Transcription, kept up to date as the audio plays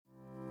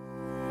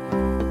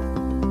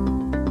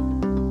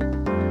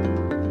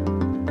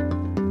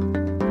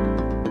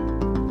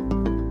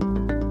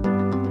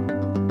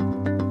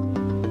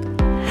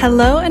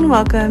Hello and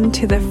welcome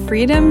to the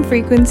Freedom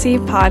Frequency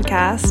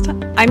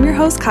Podcast. I'm your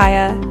host,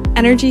 Kaya,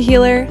 energy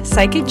healer,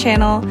 psychic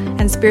channel,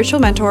 and spiritual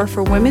mentor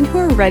for women who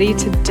are ready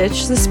to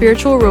ditch the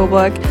spiritual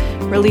rulebook,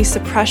 release the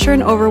pressure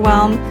and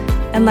overwhelm,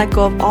 and let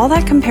go of all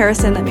that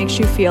comparison that makes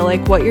you feel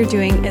like what you're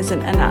doing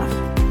isn't enough.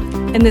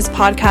 In this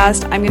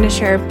podcast, I'm going to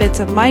share bits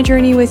of my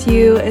journey with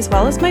you, as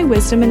well as my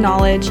wisdom and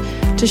knowledge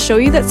to show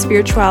you that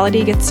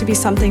spirituality gets to be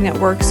something that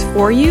works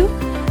for you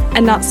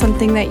and not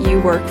something that you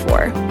work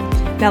for.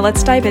 Now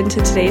let's dive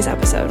into today's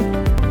episode.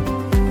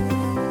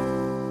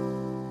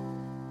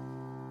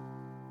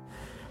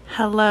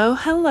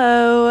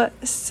 Hello.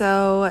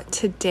 So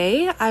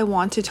today I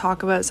want to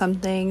talk about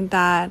something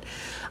that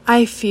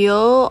I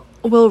feel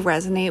will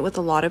resonate with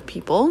a lot of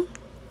people.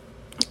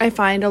 I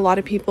find a lot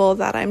of people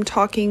that I'm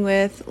talking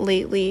with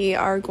lately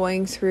are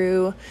going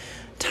through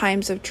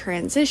times of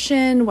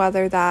transition,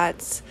 whether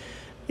that's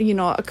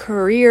a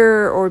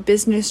career or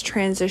business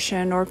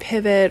transition or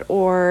pivot,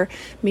 or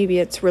maybe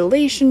it's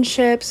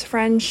relationships,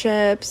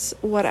 friendships,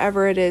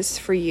 whatever it is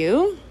for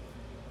you.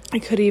 It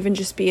could even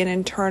just be an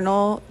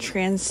internal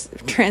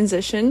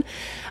transition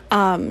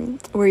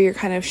where you're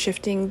kind of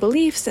shifting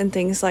beliefs and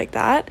things like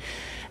that.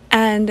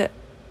 And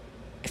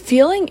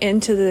feeling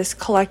into this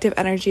collective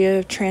energy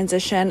of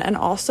transition, and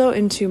also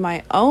into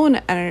my own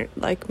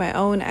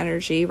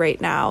energy right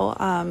now,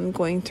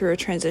 going through a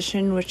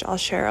transition, which I'll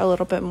share a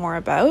little bit more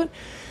about.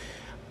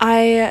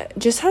 I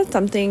just had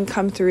something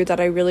come through that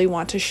I really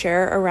want to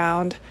share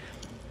around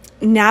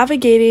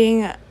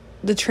navigating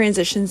the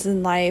transitions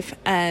in life.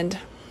 And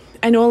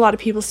I know a lot of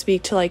people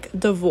speak to like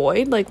the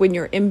void, like when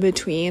you're in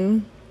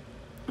between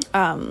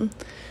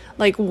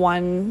like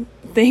one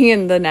thing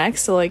and the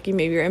next. So like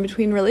maybe you're in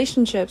between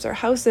relationships or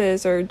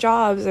houses or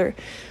jobs or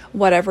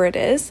whatever it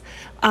is.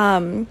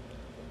 I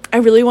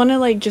really want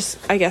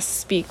to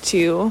speak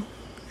to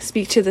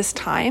this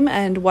time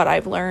and what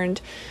I've learned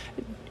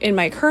in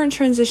my current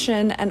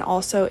transition and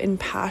also in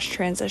past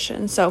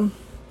transitions. So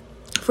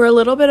for a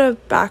little bit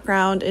of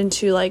background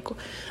into like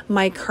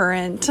my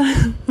current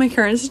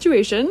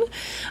situation,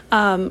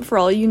 for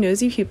all you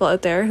nosy people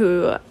out there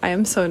who I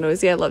am so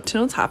nosy, I love to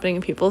know what's happening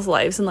in people's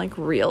lives in like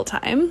real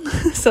time.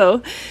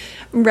 So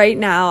right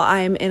now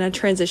I'm in a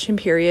transition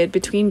period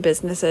between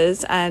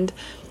businesses, and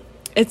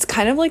it's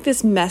kind of like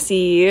this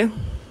messy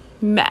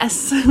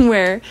mess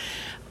where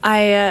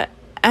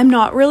I'm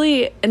not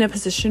really in a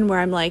position where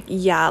I'm like,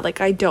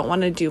 I don't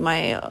want to do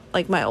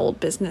my old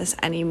business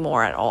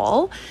anymore at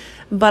all.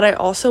 But I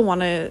also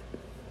want to,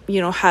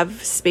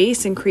 have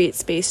space and create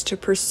space to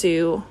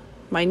pursue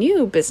my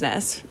new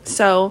business.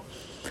 So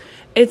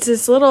it's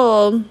this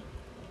little,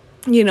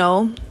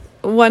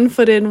 1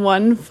 foot in,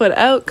 1 foot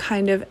out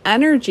kind of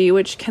energy,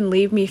 which can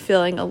leave me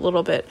feeling a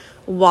little bit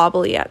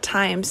wobbly at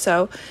times.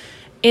 So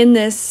in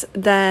this,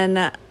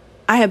 then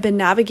I have been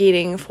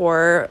navigating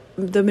for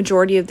the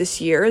majority of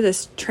this year,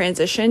 this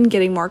transition,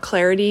 getting more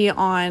clarity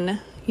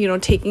on,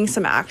 taking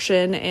some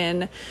action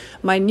in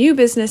my new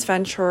business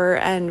venture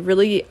and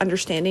really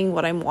understanding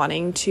what I'm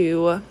wanting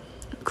to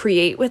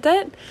create with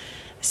it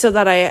so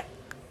that I,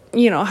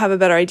 have a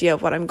better idea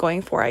of what I'm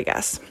going for, I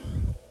guess.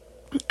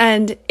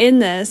 And in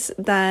this,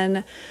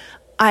 then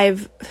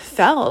I've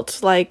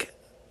felt like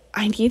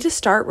I need to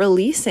start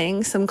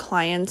releasing some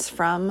clients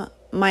from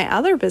my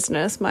other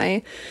business,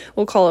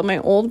 we'll call it my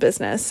old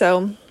business.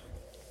 So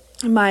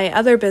my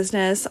other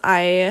business,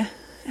 I'm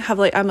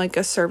like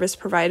a service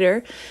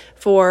provider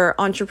for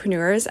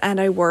entrepreneurs, and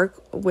I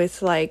work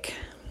with 9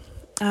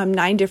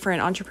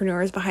 different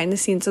entrepreneurs behind the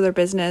scenes of their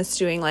business,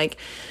 doing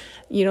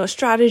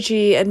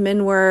strategy,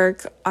 admin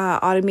work,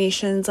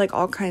 automations, like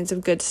all kinds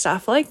of good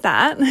stuff like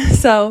that.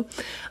 So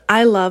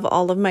I love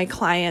all of my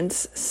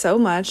clients so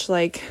much.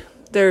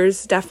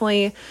 There's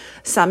definitely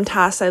some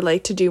tasks I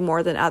like to do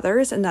more than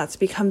others, and that's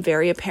become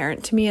very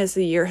apparent to me as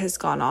the year has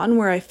gone on,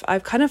 where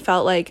I've kind of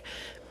felt like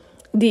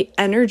the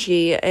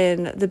energy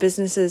in the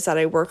businesses that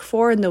I work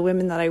for and the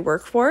women that I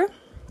work for,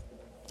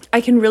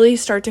 I can really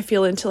start to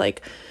feel into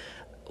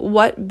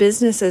what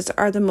businesses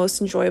are the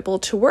most enjoyable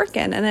to work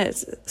in. And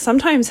it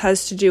sometimes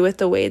has to do with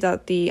the way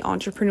that the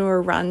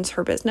entrepreneur runs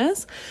her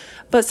business,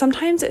 but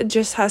sometimes it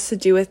just has to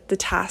do with the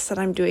tasks that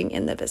I'm doing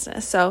in the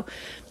business. So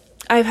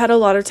I've had a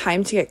lot of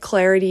time to get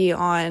clarity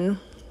on,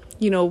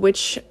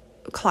 which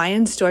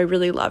clients do I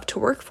really love to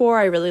work for.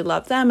 I really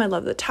love them. I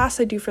love the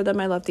tasks I do for them.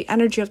 I love the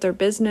energy of their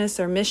business,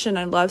 their mission.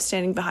 I love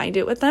standing behind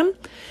it with them.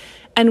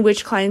 And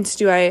which clients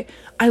do I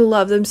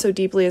love them so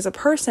deeply as a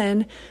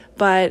person,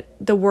 but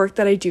the work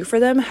that I do for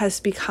them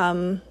has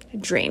become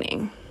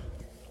draining.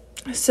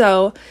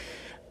 So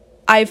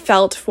I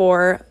felt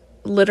for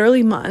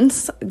literally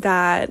months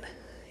that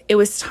it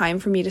was time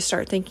for me to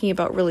start thinking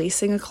about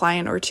releasing a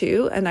client or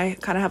two. And I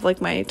kind of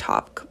have my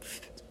top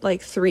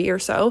 3 or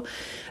so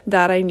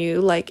that I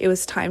knew it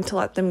was time to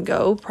let them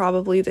go,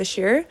 probably this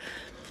year.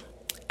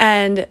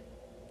 And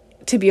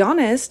to be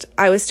honest,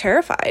 I was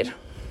terrified.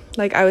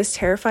 I was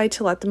terrified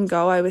to let them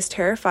go. I was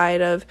terrified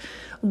of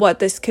what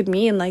this could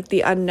mean,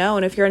 the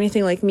unknown. If you're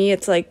anything like me,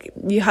 it's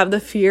you have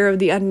the fear of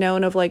the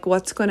unknown of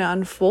what's going to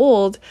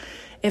unfold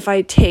if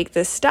I take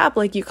this step,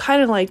 like you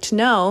kind of like to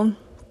know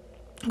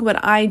when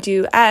I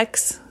do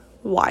X,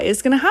 Y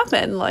is going to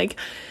happen. Like,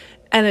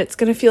 and it's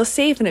going to feel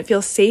safe, and it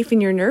feels safe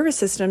in your nervous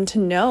system to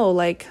know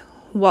like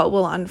what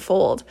will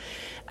unfold.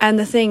 And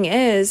the thing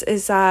is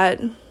that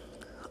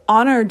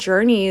on our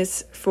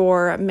journeys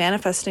for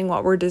manifesting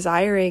what we're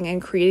desiring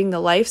and creating the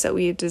lives that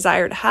we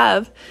desire to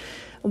have,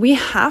 we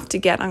have to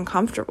get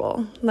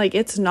uncomfortable. Like,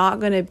 it's not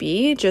going to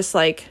be just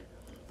like,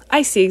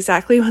 I see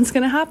exactly what's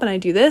going to happen. I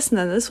do this, and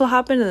then this will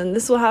happen, and then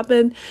this will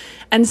happen.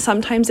 And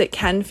sometimes it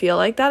can feel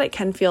like that. It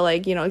can feel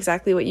like,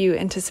 exactly what you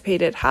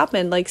anticipated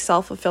happened, like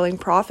self-fulfilling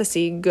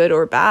prophecy, good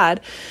or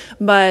bad.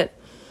 But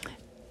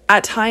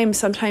at times,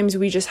 sometimes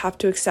we just have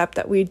to accept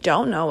that we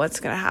don't know what's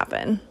going to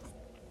happen.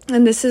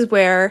 And this is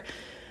where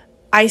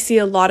I see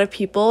a lot of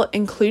people,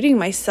 including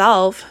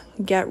myself,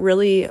 get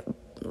really,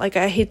 like,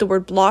 I hate the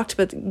word blocked,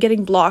 but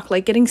getting blocked,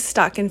 like getting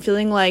stuck and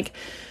feeling like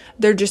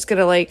they're just going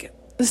to like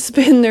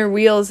spin their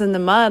wheels in the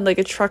mud, like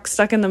a truck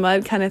stuck in the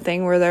mud kind of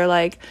thing, where they're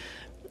like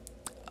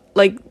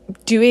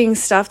doing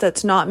stuff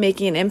that's not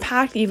making an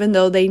impact, even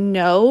though they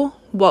know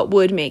what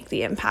would make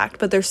the impact,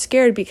 but they're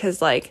scared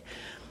because like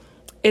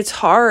it's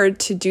hard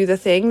to do the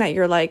thing that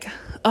you're like,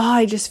 oh,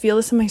 I just feel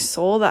this in my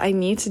soul that I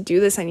need to do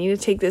this. I need to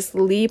take this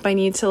leap. I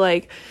need to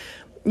like,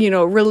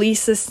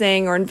 release this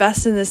thing or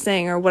invest in this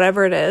thing or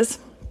whatever it is.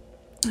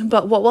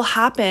 But what will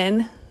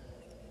happen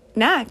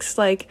next?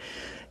 Like,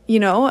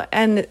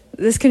 and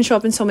this can show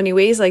up in so many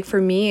ways. Like for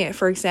me,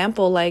 for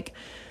example, like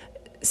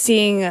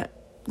seeing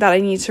that I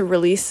need to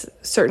release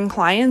certain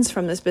clients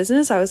from this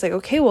business, I was like,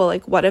 okay, well,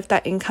 like what if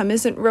that income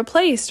isn't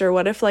replaced? Or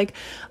what if like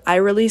I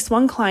release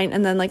one client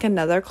and then like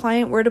another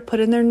client were to put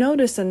in their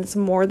notice and it's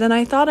more than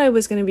I thought I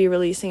was going to be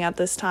releasing at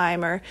this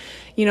time? Or,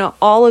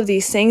 all of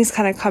these things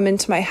kind of come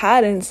into my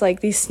head, and it's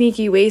like these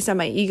sneaky ways that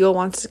my ego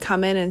wants to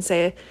come in and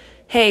say,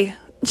 hey,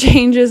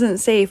 change isn't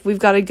safe. We've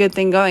got a good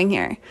thing going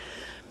here.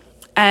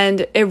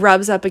 And it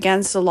rubs up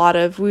against a lot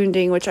of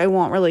wounding, which I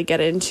won't really get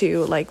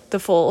into like the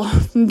full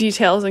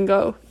details and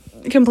go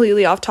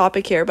completely off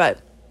topic here. But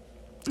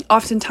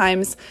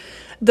oftentimes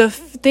the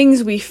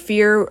things we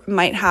fear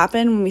might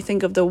happen when we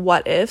think of the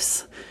what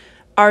ifs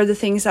are the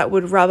things that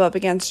would rub up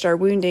against our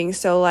wounding.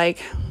 So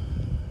like,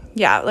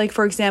 yeah, like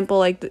for example,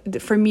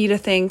 like for me to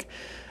think,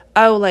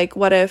 oh, like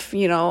what if,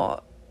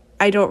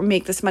 I don't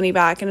make this money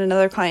back and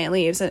another client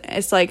leaves. And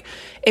it's like,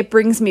 it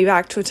brings me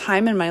back to a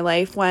time in my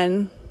life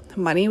when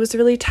money was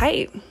really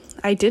tight.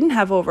 I didn't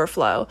have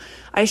overflow.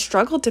 I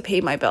struggled to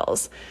pay my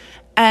bills.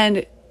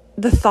 And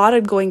the thought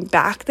of going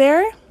back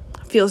there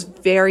feels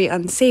very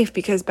unsafe,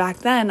 because back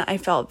then I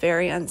felt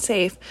very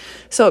unsafe.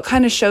 So it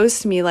kind of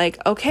shows to me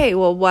like, okay,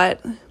 well,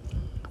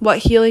 what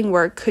healing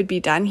work could be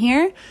done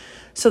here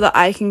so that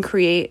I can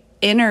create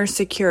inner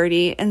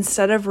security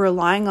instead of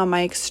relying on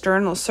my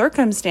external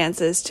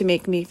circumstances to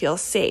make me feel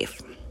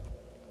safe.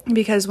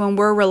 Because when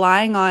we're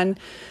relying on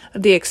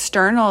the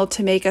external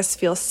to make us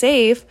feel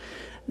safe,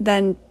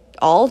 then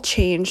all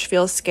change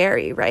feels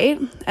scary, right?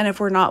 And if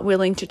we're not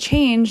willing to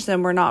change,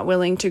 then we're not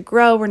willing to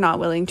grow, we're not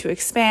willing to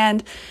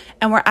expand,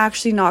 and we're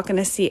actually not going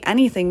to see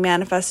anything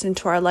manifest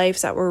into our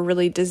lives that we're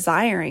really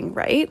desiring,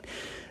 right?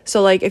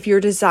 So like if you're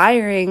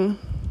desiring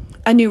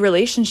a new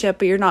relationship,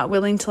 but you're not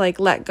willing to like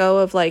let go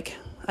of like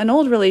an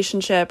old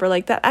relationship, or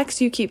like that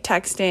ex you keep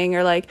texting,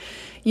 or like,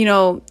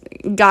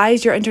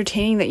 guys you're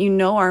entertaining that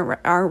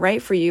aren't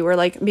right for you, or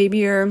like maybe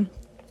you're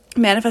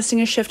manifesting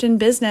a shift in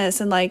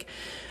business and like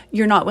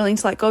you're not willing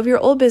to let go of your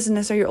old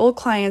business or your old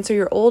clients or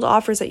your old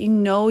offers that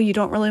you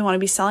don't really want to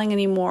be selling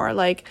anymore.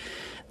 Like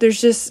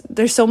there's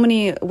so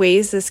many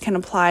ways this can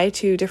apply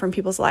to different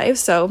people's lives.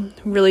 So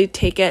really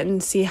take it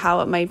and see how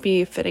it might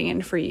be fitting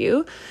in for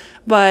you.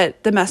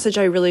 But the message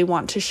I really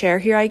want to share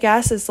here, I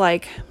guess, is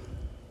like,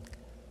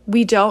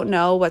 we don't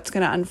know what's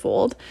going to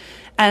unfold.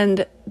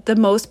 And the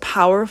most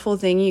powerful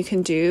thing you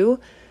can do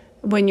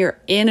when you're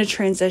in a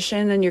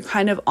transition and you're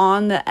kind of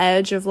on the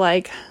edge of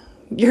like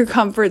your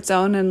comfort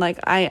zone and like,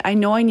 I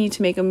know I need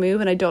to make a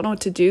move and I don't know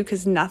what to do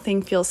because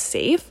nothing feels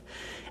safe.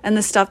 And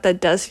the stuff that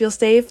does feel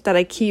safe that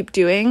I keep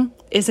doing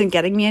isn't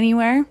getting me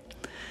anywhere.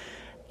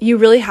 You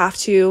really have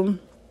to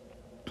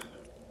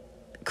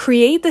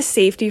create the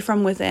safety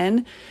from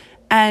within,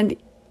 and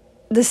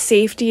the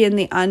safety in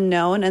the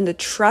unknown, and the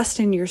trust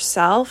in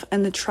yourself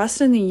and the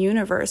trust in the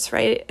universe,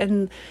 right?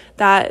 And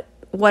that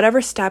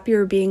whatever step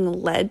you're being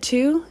led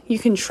to, you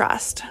can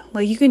trust.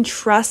 Like you can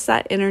trust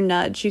that inner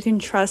nudge, you can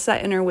trust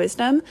that inner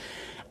wisdom,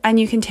 and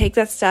you can take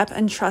that step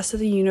and trust that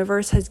the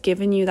universe has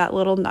given you that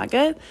little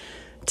nugget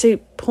to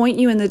point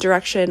you in the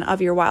direction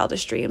of your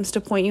wildest dreams,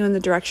 to point you in the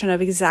direction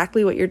of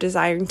exactly what you're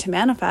desiring to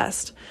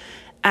manifest.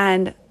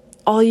 And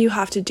all you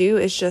have to do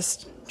is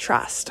just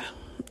trust.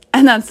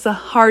 And that's the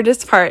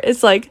hardest part.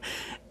 It's like,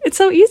 it's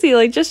so easy,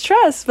 like just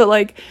trust, but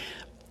like,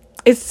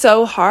 it's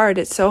so hard.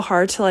 It's so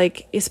hard to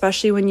like,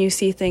 especially when you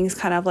see things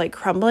kind of like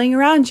crumbling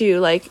around you,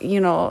 like,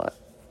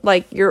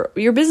 like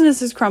your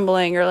business is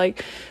crumbling or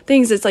like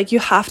things. It's like, you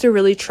have to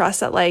really trust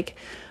that like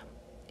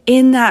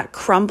in that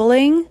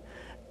crumbling,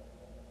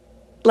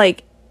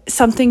 like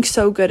something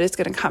so good is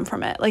going to come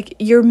from it. Like,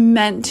 you're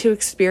meant to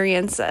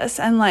experience this.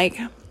 And like,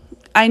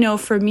 I know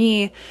for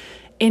me,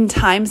 in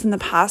times in the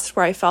past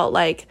where I felt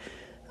like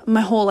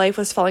my whole life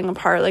was falling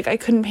apart, like I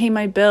couldn't pay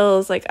my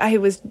bills, like I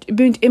was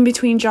in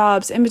between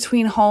jobs, in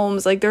between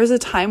homes. Like, there was a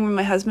time when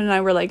my husband and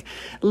I were like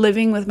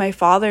living with my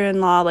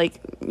father-in-law. Like,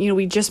 you know,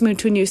 we just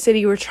moved to a new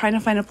city. We're trying to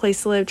find a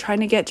place to live,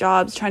 trying to get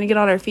jobs, trying to get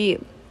on our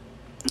feet.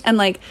 And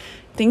like,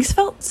 things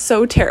felt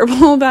so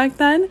terrible back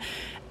then.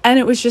 And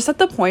it was just at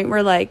the point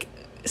where like,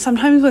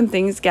 sometimes when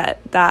things get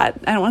that,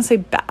 I don't want to say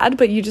bad,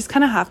 but you just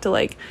kind of have to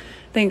like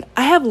think,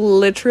 I have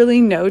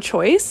literally no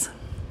choice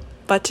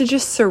but to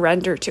just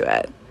surrender to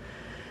it.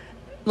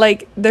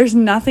 Like, there's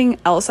nothing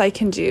else I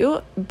can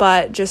do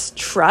but just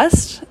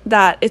trust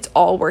that it's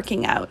all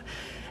working out.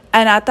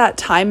 And at that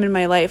time in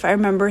my life, I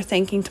remember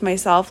thinking to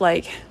myself,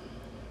 like,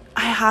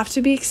 I have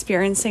to be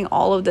experiencing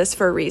all of this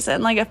for a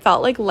reason. Like, I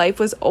felt like life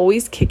was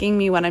always kicking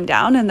me when I'm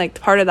down, and like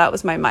part of that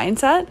was my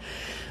mindset.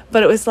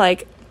 But it was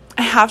like,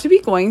 I have to be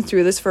going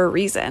through this for a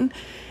reason.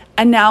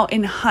 And now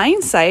in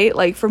hindsight,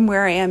 like from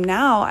where I am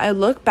now, I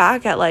look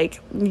back at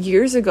like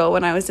years ago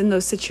when I was in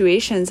those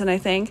situations and I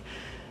think,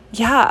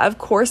 yeah, of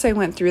course I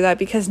went through that,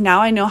 because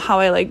now I know how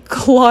I like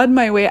clawed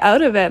my way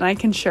out of it, and I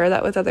can share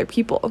that with other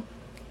people.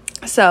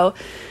 So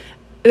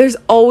there's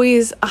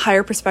always a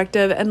higher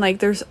perspective, and like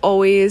there's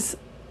always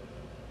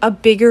a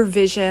bigger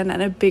vision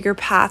and a bigger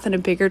path and a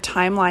bigger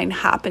timeline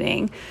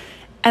happening.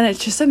 And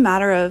it's just a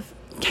matter of,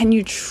 can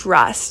you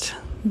trust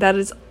that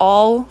it's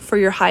all for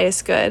your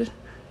highest good?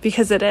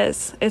 Because it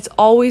is. It's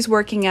always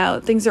working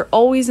out. Things are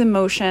always in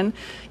motion.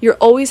 You're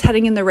always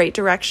heading in the right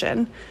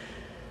direction.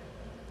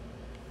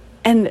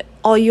 And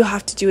all you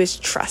have to do is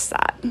trust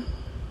that.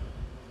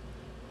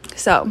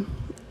 So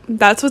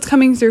that's what's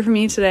coming through for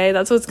me today.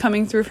 That's what's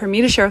coming through for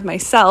me to share with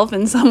myself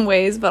in some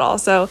ways, but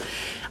also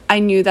I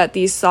knew that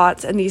these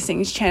thoughts and these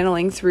things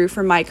channeling through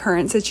for my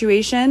current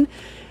situation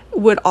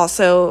would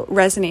also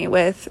resonate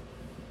with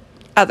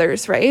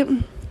others, right?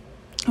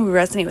 We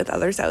resonate with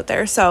others out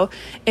there. So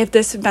if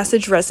this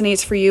message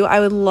resonates for you, I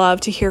would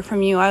love to hear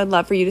from you. I would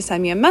love for you to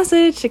send me a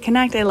message, to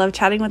connect. I love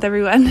chatting with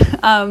everyone.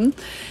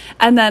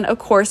 And then, of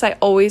course, I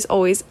always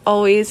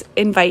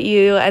invite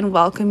you and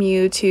welcome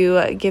you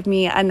to give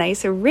me a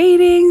nice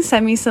rating,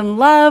 send me some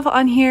love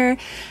on here.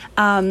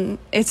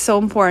 It's so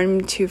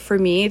important for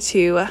me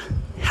to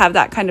have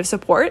that kind of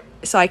support,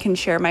 so I can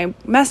share my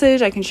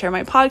message, I can share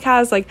my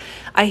podcast, like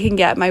I can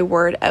get my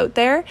word out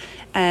there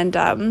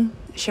and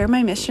share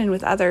my mission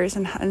with others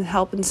and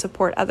help and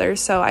support others.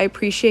 So I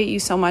appreciate you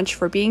so much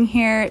for being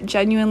here,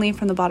 genuinely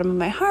from the bottom of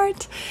my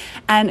heart.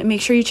 And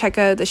make sure you check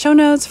out the show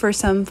notes for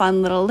some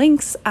fun little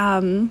links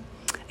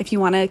if you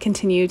want to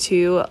continue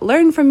to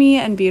learn from me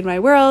and be in my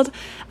world.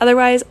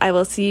 Otherwise, I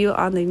will see you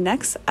on the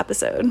next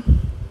episode.